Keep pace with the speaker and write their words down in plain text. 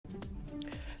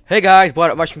Hey guys, what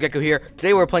up? Mushroom Gecko here.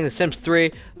 Today we're playing The Sims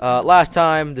 3. Last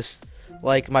time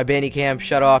my Bandicam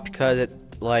shut off because it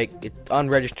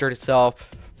unregistered itself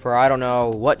for I don't know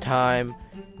what time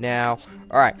now.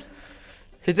 Alright.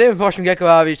 His name is Mushroom Gecko,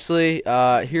 obviously.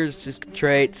 Here's his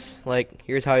traits.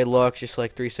 Here's how he looks, just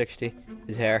like 360.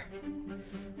 His hair.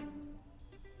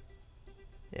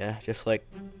 Yeah, just like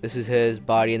this is his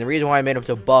body. And the reason why I made him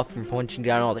so buff from punching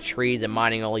down all the trees and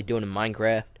mining all he's doing in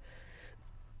Minecraft.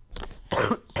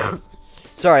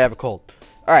 Sorry, I have a cold.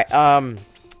 Alright,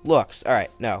 looks. Alright,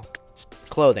 no.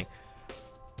 Clothing.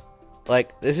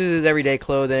 This is his everyday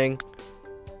clothing.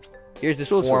 Here's this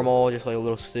formal, just like a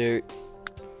little suit.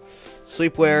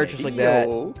 Sleepwear, just like that.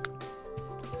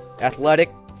 Athletic.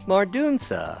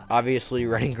 Mardunsa. Obviously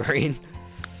red and green.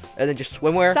 And then just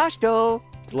swimwear. Sashto.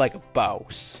 Like a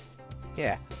boss.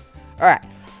 Yeah. Alright.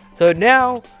 So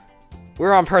now,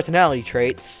 we're on personality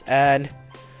traits, and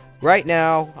right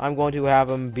now, I'm going to have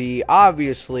him be,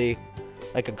 obviously,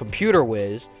 like a computer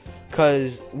whiz,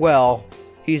 because, well,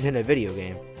 he's in a video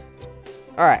game.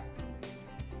 Alright.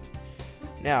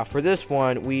 Now, for this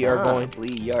one, we are going to...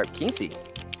 Yarp Kinsey.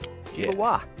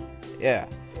 Yeah. Yeah.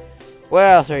 What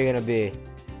else are you going to be?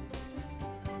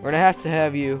 We're going to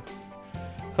have you...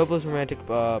 Hopeless romantic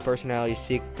personalities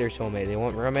seek their soulmate. They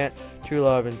want romance, true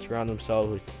love, and surround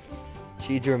themselves with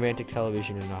cheesy romantic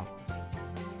television and all.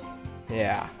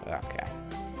 Yeah, okay.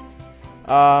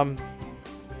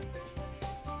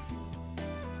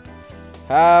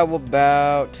 How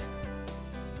about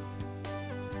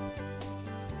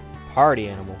party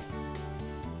animal?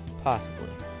 Possibly.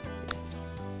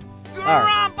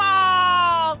 Alright.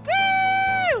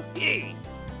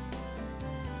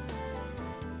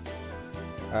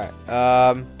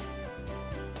 Alright,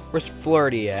 where's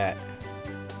flirty at?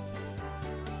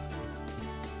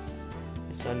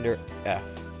 It's under F.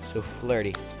 So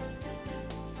flirty.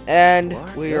 And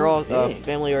we are all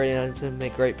family oriented to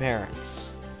make great parents.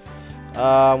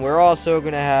 We're also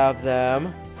gonna have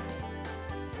them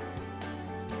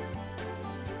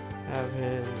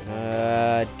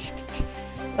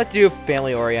let's do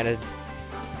family oriented.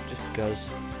 Just because.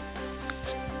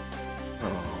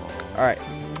 Alright.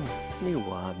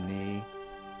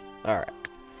 Alright.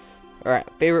 Alright,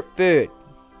 favorite food.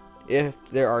 If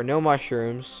there are no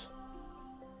mushrooms.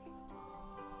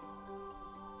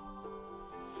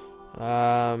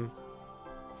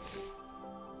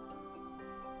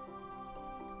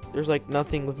 There's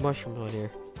nothing with mushrooms on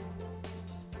here.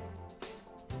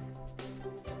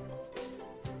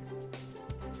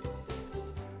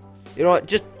 You know what?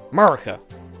 Just America.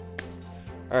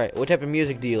 Alright, what type of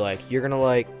music do you like? You're gonna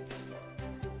like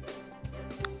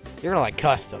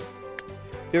custom.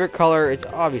 Favorite color, it's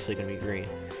obviously gonna be green.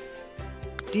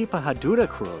 Deepa Haduda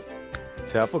Krut.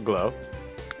 Teffelglow.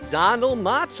 Zondel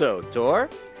Matzo, Tor.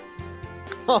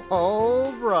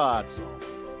 Oh, Bratzel.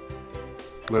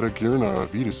 Letagirna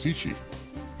Vidasici.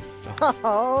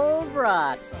 Oh,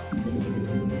 Bratzel.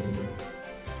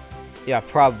 Yeah,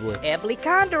 probably. Ebly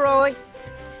Condoroy.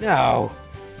 No.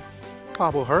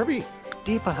 Pablo Herbie.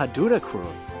 Deepa Haduda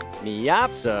Krut.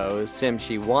 Miapso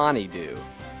Simshiwani do.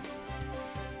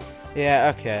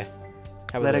 Yeah, okay.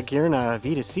 Letagirna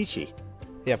Vidasici.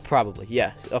 Yeah, probably.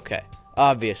 Yes, okay.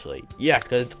 Obviously. Yeah,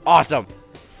 because it's awesome.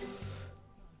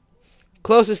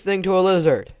 Closest thing to a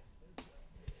lizard.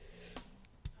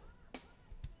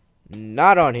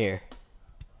 Not on here.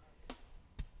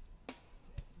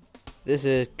 This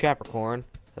is Capricorn.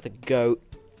 That's a goat.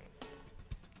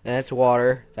 And that's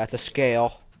water. That's a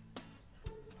scale.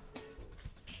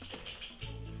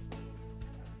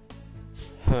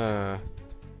 Huh.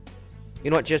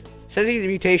 You know what? Just sensitive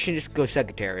mutation. Just go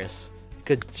Sagittarius.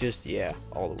 Because just yeah,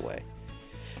 all the way.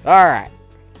 All right.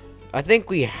 I think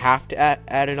we have to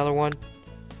add another one.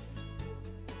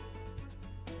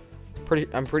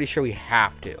 I'm pretty sure we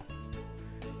have to.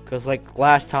 Because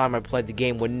last time I played, the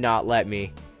game would not let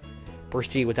me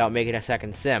proceed without making a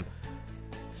second sim.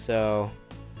 So.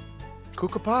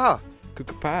 Kukapa.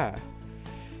 Kukapa.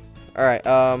 Alright,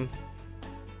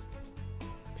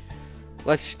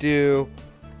 let's do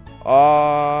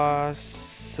awesome.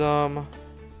 And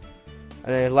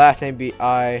then last name be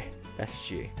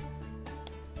ISG.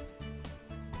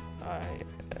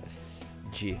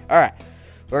 ISG. Alright.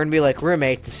 We're gonna be like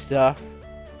roommates and stuff.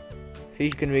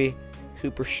 He's gonna be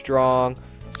super strong,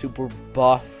 super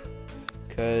buff,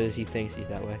 because he thinks he's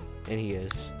that way. And he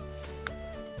is.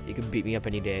 He can beat me up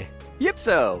any day.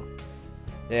 Yipso.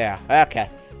 Yeah, okay.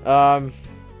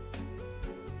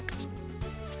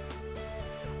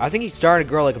 I think he's starting to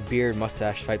grow like a beard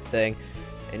mustache type thing.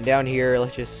 And down here,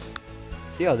 let's just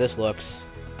see how this looks.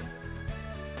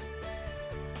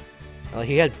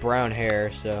 He had brown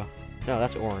hair, so No,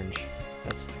 that's orange.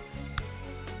 That's...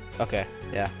 Okay,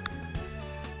 yeah.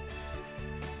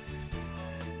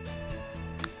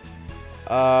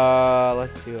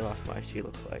 Let's see what else my sheet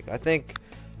looks like. I think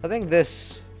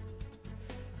this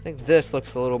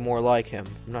looks a little more like him.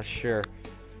 I'm not sure.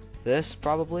 This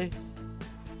probably?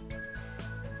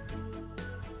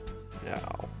 No.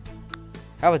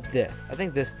 How about this? I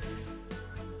think this.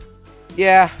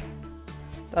 Yeah,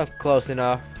 that's close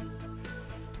enough.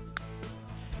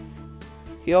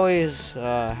 He always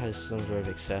has some sort of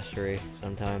accessory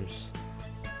sometimes.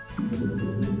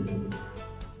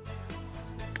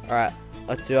 Alright,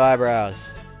 let's do eyebrows.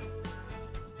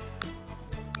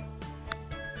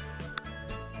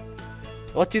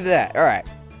 Let's do that. Alright.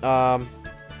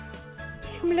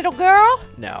 Little girl?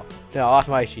 No. No, off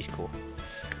my she's cool.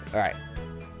 Alright.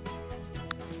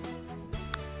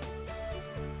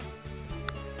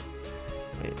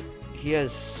 He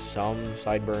has some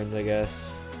sideburns, I guess.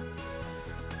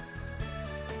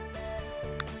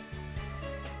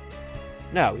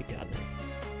 No, he doesn't.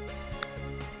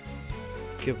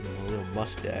 Give him a little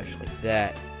mustache like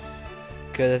that.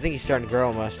 Because I think he's starting to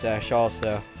grow a mustache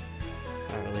also.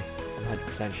 Not really. I'm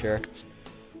 100% sure.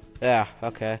 Yeah,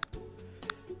 okay.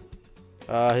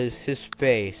 His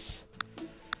face.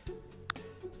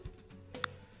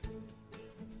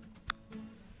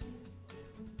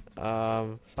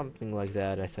 Something like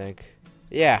that, I think.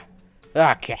 Yeah.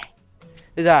 Okay.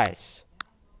 His eyes.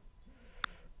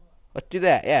 Let's do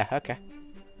that. Yeah, okay.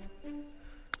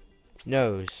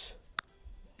 Nose.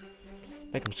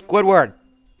 Make him Squidward.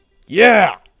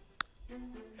 Yeah!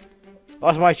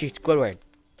 Lost my sheet, Squidward.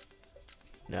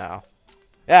 No.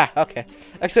 Yeah, okay.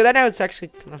 Actually, that nose actually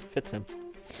kind of fits him.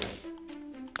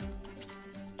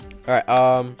 Alright,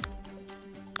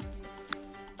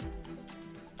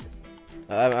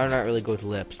 I'm not really good with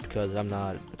lips because I'm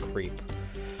not a creep.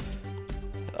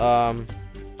 Alright,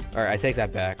 I take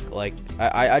that back. Like,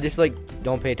 I just, like,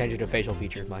 don't pay attention to facial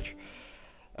features much.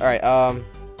 Alright,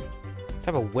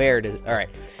 type of wear does... Alright,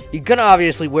 you're gonna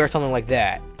obviously wear something like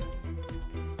that.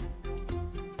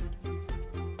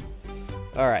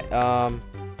 Alright,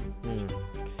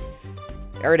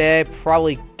 every day,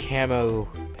 probably camo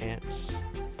pants.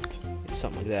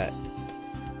 Something like that.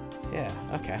 Yeah,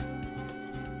 okay.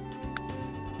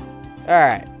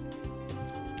 Alright.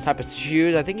 Type of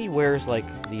shoes, I think he wears,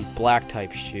 like, these black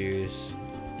type shoes.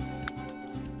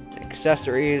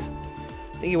 Accessories,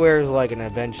 I think he wears, like, an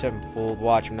Avenged Sevenfold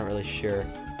watch, I'm not really sure.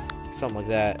 Something like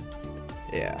that.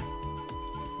 Yeah.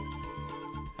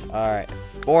 Alright.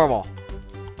 Formal.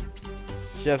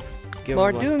 Chef, give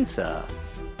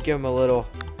him a little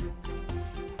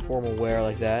formal wear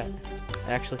like that.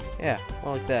 Actually, yeah,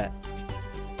 more like that.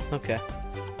 Okay.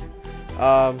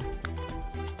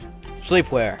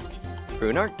 Sleepwear.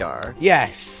 Brunarkdar.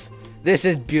 Yes! This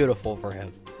is beautiful for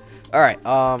him. Alright,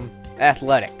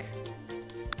 athletic.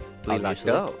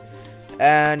 Go.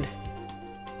 And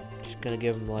just gonna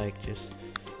give him like just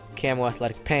camo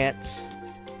athletic pants.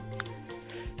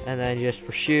 And then just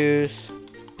for shoes.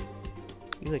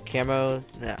 You like camo?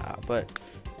 No, but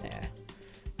yeah.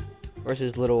 Where's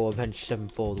his little Avenged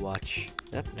Sevenfold watch?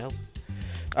 Yep, nope.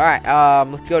 Alright,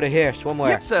 let's go to here, swimwear.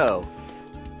 Yep, so.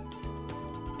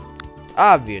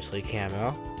 Obviously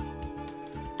camo.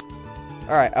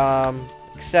 Alright,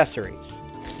 accessories.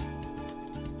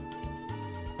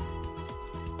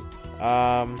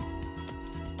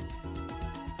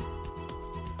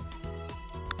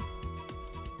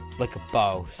 Like a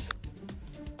bow.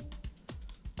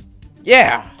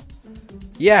 Yeah!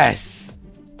 Yes!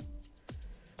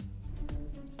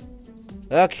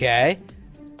 Okay.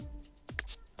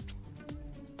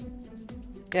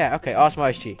 Yeah, okay, awesome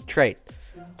IG. Trait.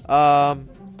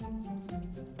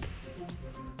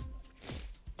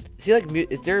 Is he like,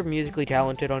 is there musically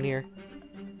talented on here?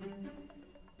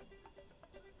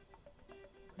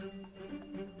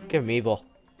 Give him evil.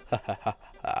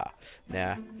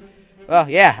 Nah. Well,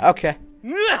 yeah, okay.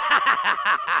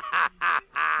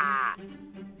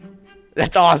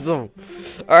 That's awesome.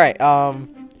 Alright,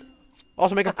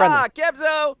 also make him friendly.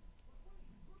 Kebzo!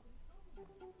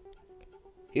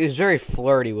 He was very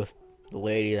flirty with the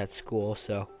lady at school,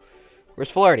 so. Where's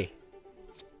flirty?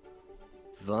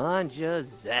 Vanja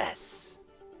Zess.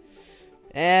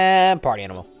 And party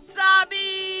animal.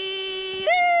 Zombie!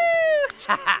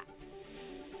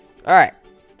 Alright,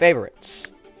 favorites.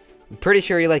 I'm pretty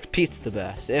sure he likes pizza the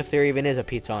best, if there even is a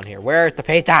pizza on here. Where's the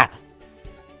pizza?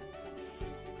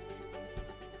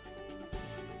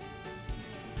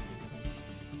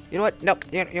 You know what? Nope.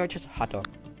 You know, just a hot dog.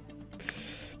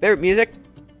 Favorite music?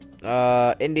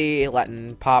 Indie,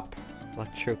 Latin, pop,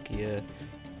 electronica.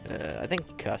 I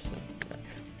think custom.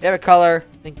 Favorite color?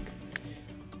 I think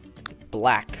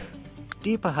black.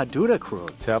 Deepa Haduna Krun.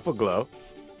 Tevel Glow.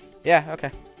 Yeah,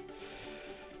 okay.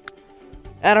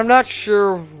 And I'm not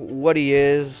sure what he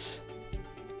is.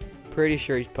 Pretty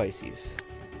sure he's Pisces.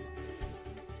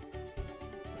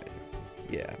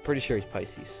 Yeah, I'm pretty sure he's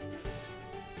Pisces.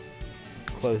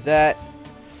 Close that.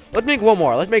 Let's make one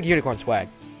more. Let's make unicorn swag.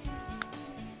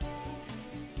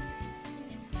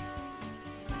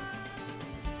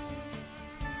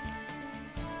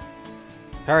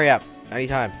 Hurry up.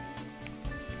 Anytime.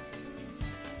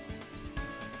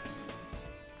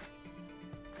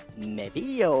 Maybe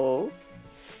yo.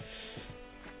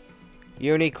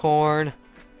 Unicorn.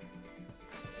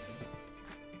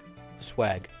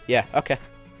 Swag. Yeah, okay.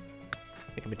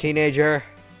 Make him a teenager.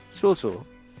 Sul.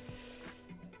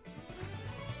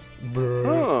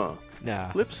 Huh.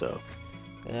 Nah. Lipso.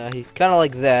 He's kind of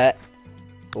like that.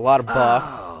 A lot of buff.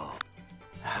 Oh.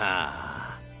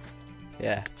 Ha.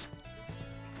 Yeah.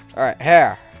 Alright,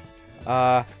 hair.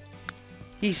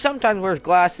 He sometimes wears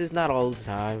glasses, not all the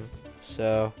time.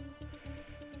 So,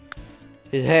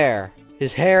 his hair.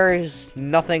 His hair is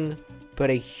nothing but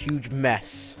a huge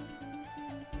mess.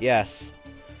 Yes.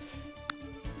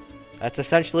 That's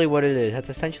essentially what it is. That's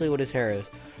essentially what his hair is.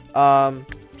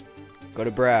 Go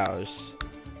to browse.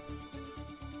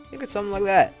 I think it's something like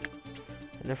that.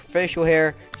 And then for facial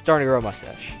hair, starting to grow a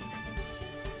mustache.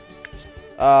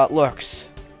 Looks.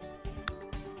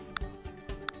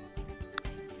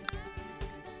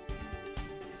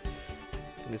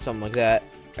 Get something like that.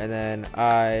 And then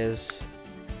eyes.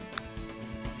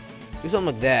 Do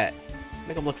something like that.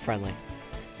 Make him look friendly.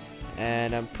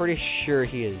 And I'm pretty sure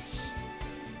he is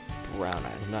brown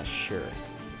eyes. I'm not sure.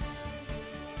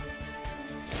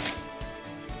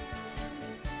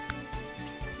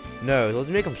 No, let's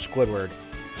make him Squidward.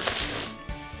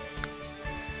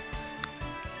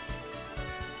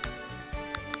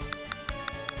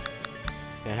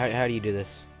 And how do you do this?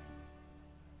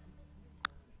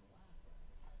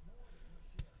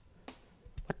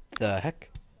 What the heck?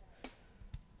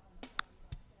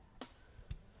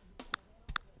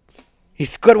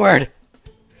 He's Squidward!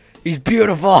 He's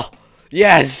beautiful!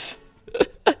 Yes!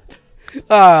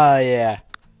 Ah, yeah.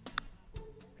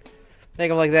 Make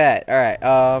him like that. Alright,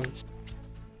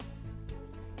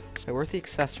 wait, where's the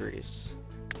accessories?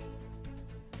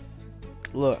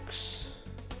 Looks.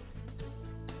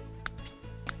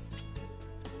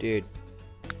 Dude.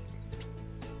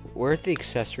 Where's the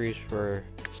accessories for...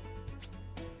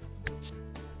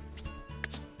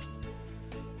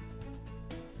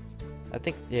 I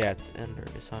think, yeah, it's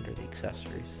under the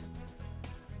accessories.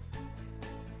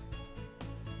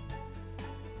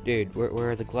 Dude, where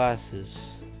are the glasses?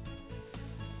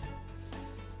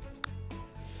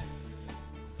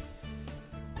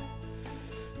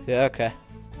 Yeah, okay.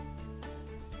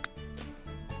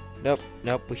 Nope,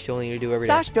 we still need to do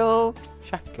everything. Sashko.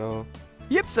 Shako.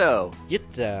 Yipso.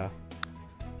 Yitza.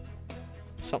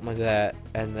 Something like that.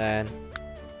 And then,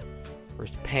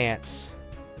 where's the pants?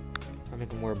 I'll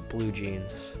make him wear blue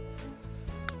jeans.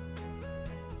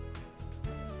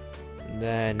 And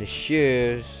then the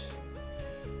shoes.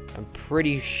 I'm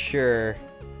pretty sure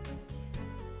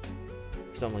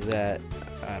something like that.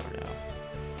 I don't know.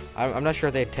 I'm not sure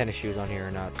if they have tennis shoes on here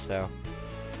or not, so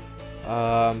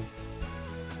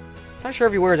not sure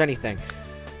if he wears anything.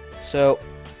 So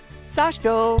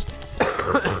Sashko.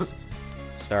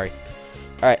 sorry.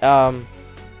 Alright,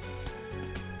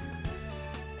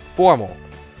 formal.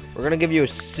 We're gonna give you a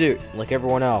suit like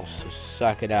everyone else, so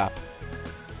suck it up.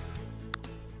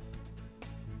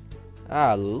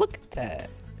 Ah, look at that.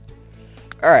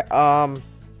 Alright, oh,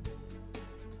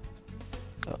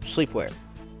 sleepwear.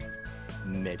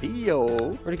 Maybe yo.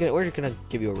 We're just gonna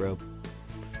give you a robe.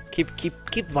 Keep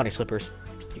the bunny slippers.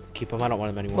 You can keep them, I don't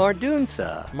want them anymore.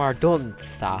 Mardunsa.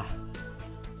 Mardonsa.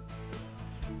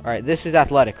 Alright, this is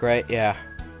athletic, right? Yeah.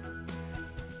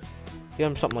 Give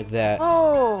him something like that.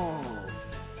 Oh.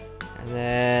 And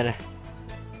then,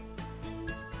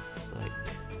 like,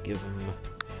 give him,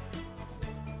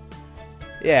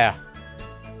 yeah.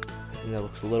 And that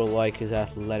looks a little like his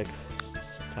athletic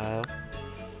style.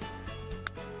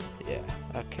 Yeah,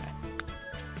 okay.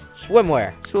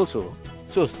 Swimwear. Sul.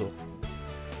 Susu.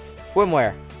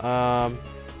 Swimwear.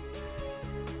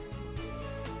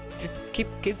 Just keep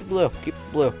the blue. Keep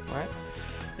the blue, alright?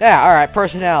 Yeah, alright,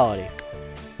 personality.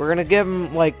 We're gonna give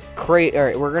him like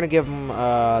alright, we're gonna give him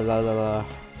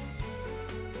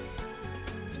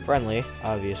friendly,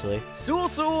 obviously.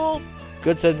 Sul.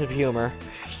 Good sense of humor.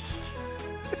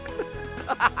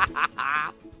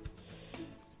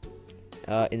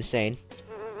 Insane.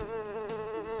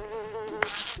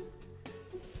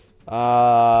 And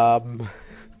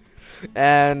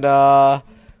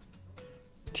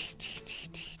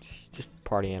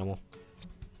party animal.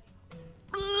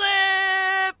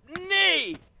 Blip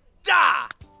knee. Da.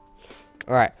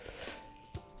 Alright.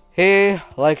 He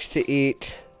likes to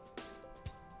eat.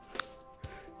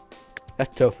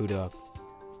 That's tofu dog.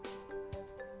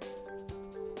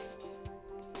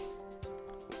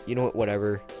 You know what?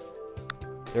 Whatever.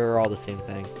 They're all the same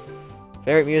thing.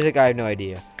 Favorite music? I have no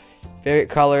idea. Favorite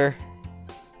color?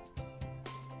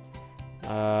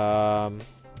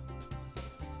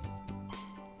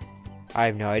 I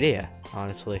have no idea,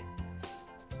 honestly.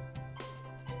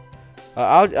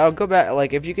 I'll go back.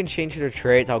 Like, if you can change your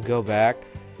traits, I'll go back.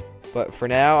 But for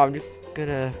now, I'm just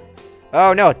gonna.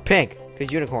 Oh no, it's pink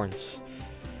because unicorns.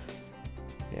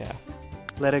 Yeah.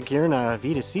 Letagirna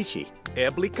Vitasici.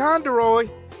 Ebly Condoroy.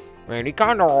 Randy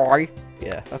Condor.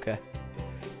 Yeah. Okay.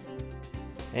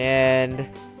 And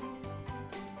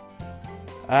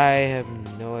I have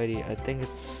no idea. I think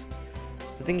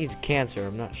he's cancer.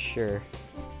 I'm not sure.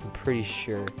 I'm pretty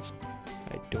sure.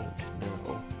 I don't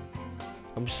know.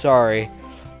 I'm sorry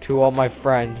to all my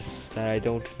friends that I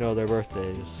don't know their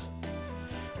birthdays.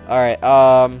 Alright,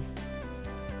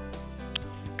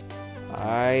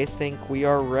 I think we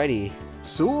are ready.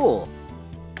 Sool.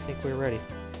 I think we're ready.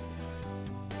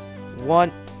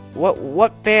 What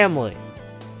family?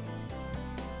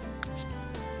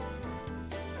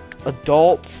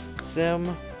 Adult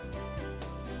sim?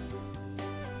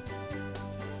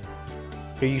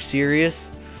 Are you serious?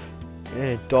 An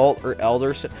adult or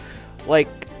elder sim? Like,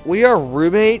 we are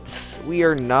roommates. We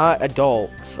are not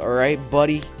adults, alright,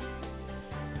 buddy?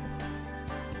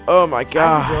 Oh my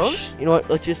gosh. You know what?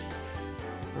 We're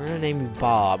gonna name you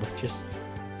Bob. Just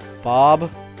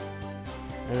Bob.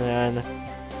 And then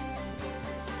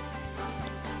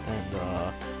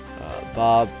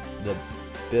Bob the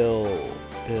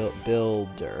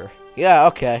Builder. Yeah,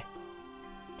 okay.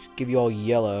 Just give you all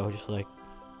yellow, just like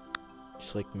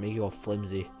make you all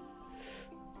flimsy.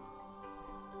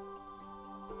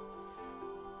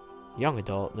 Young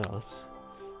adult? No,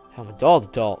 I'm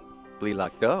adult.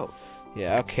 Blilacdo.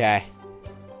 Yeah, okay.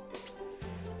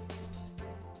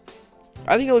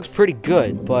 I think it looks pretty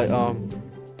good, but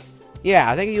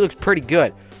yeah, I think he looks pretty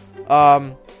good.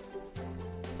 As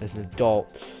an adult.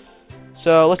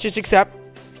 So let's just accept.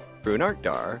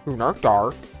 Brunarkdar.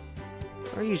 Brunarkdar.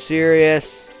 Are you serious?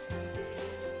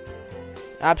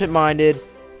 Absent-minded.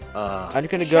 I'm just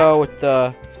gonna go with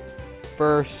the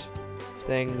first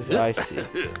things I see.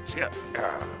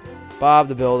 Bob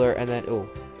the Builder, and then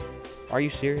are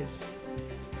you serious?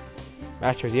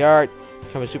 Master of the art,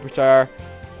 become a superstar.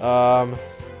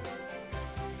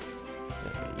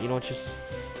 You know,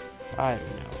 I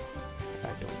don't know.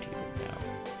 I don't even know.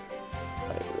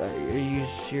 Are you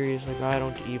serious? Like, I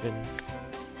don't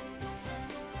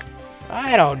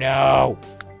know.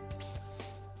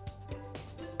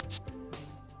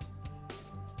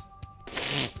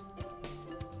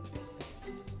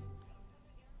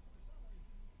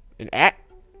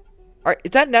 Alright,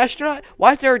 is that an astronaut?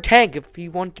 Why is there a tank if he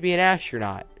wants to be an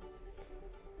astronaut?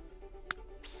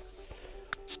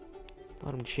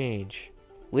 Let him change.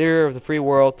 Leader of the free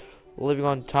world, living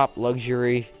on top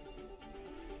luxury.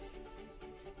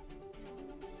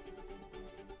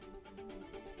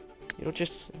 You know,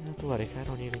 just athletic. I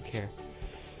don't even care.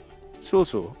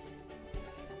 Sool.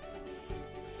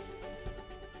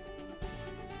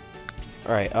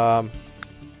 Alright,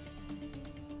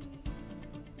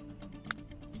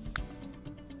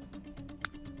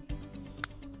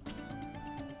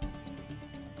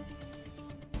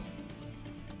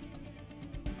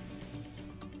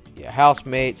 yeah,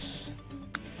 housemates.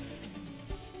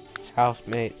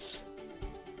 Alright.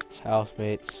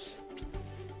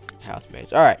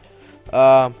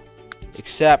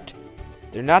 Except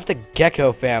they're not the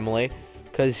Gecko family,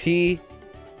 cause he's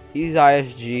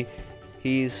ISG,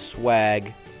 he's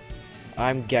Swag.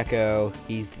 I'm Gecko,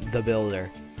 he's the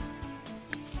Builder.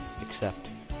 Except.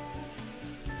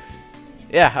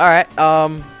 Yeah, alright.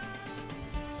 And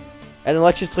then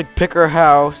let's just like pick our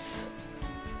house.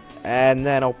 And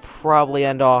then I'll probably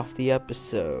end off the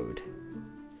episode.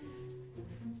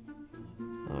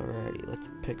 Alrighty, let's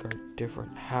pick our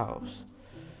different house.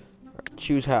 Alright,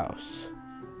 choose house.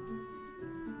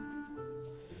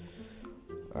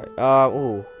 Alright,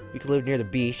 ooh, you can live near the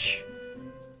beach.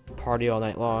 Party all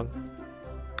night long.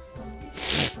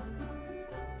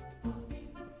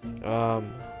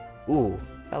 Ooh,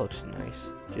 that looks nice.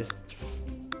 Just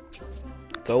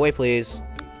go away, please.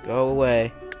 Go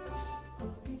away.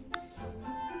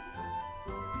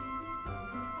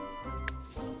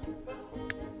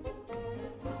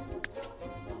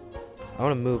 I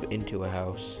want to move into a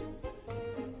house.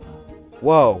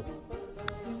 Whoa.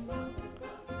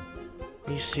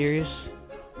 Are you serious?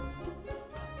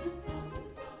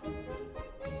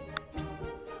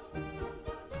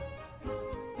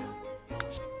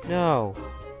 No.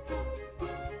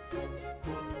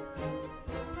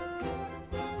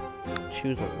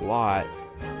 Choose a lot.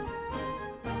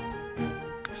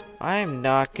 I am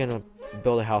not gonna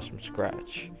build a house from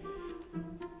scratch.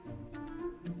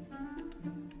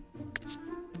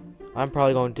 I'm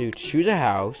probably going to choose a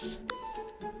house.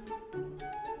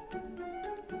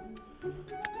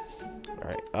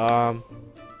 Alright,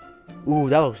 ooh,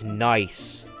 that looks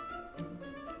nice.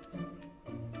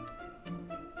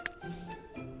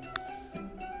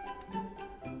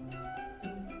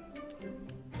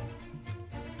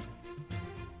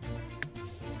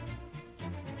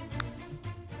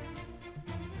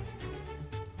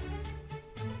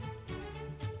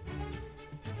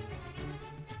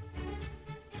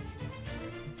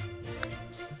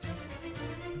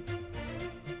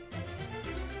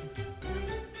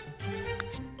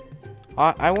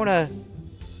 I want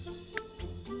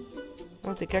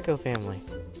the gecko family.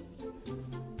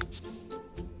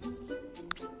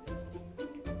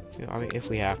 I mean, if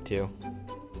we have to.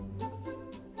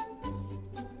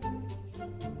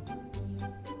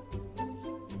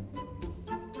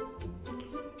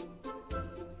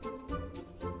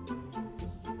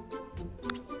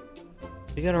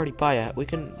 We can already buy a. We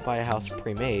can buy a house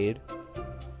pre-made.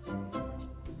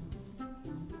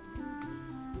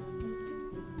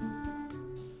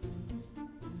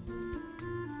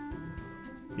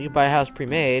 You can buy a house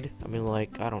pre-made. I mean,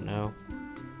 like, I don't know.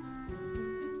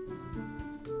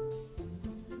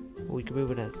 We can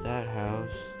move it at that house.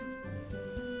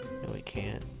 No, we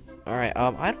can't. Alright,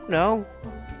 I don't know.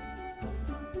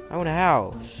 I want a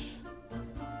house.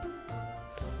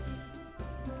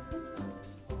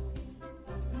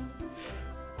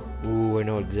 Ooh, I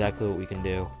know exactly what we can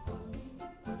do.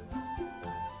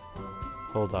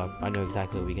 Hold up, I know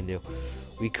exactly what we can do.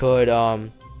 We could,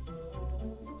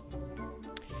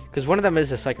 because one of them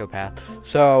is a psychopath.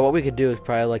 So what we could do is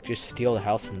probably like just steal the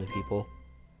house from the people.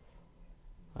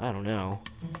 I don't know.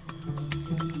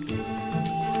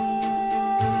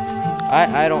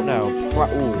 I don't know.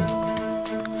 Ooh.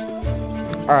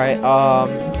 Alright,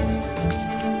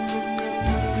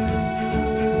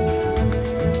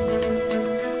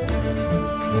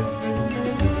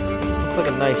 looks like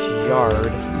a nice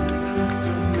yard.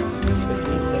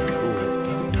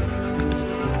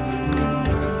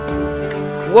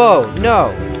 Whoa,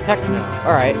 no! Heck no.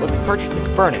 Alright, let's purchase and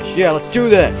furnish. Yeah, let's do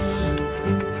this!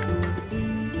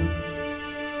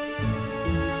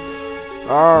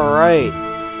 Alright.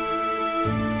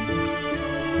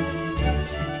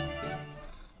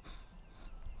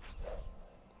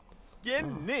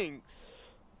 Ginnings.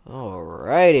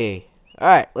 Alrighty.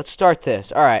 Alright, let's start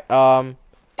this. Alright,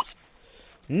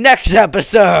 next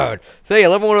episode! So yeah,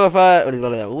 live a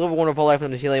wonderful life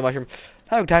on the Sea Mushroom.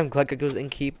 Have time to collect geckos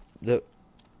and keep the...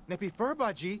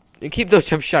 And keep those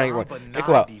gems shining.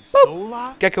 Gecko out.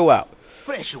 Boop. Gecko out.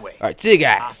 Alright, see you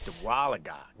guys.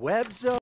 Webzone.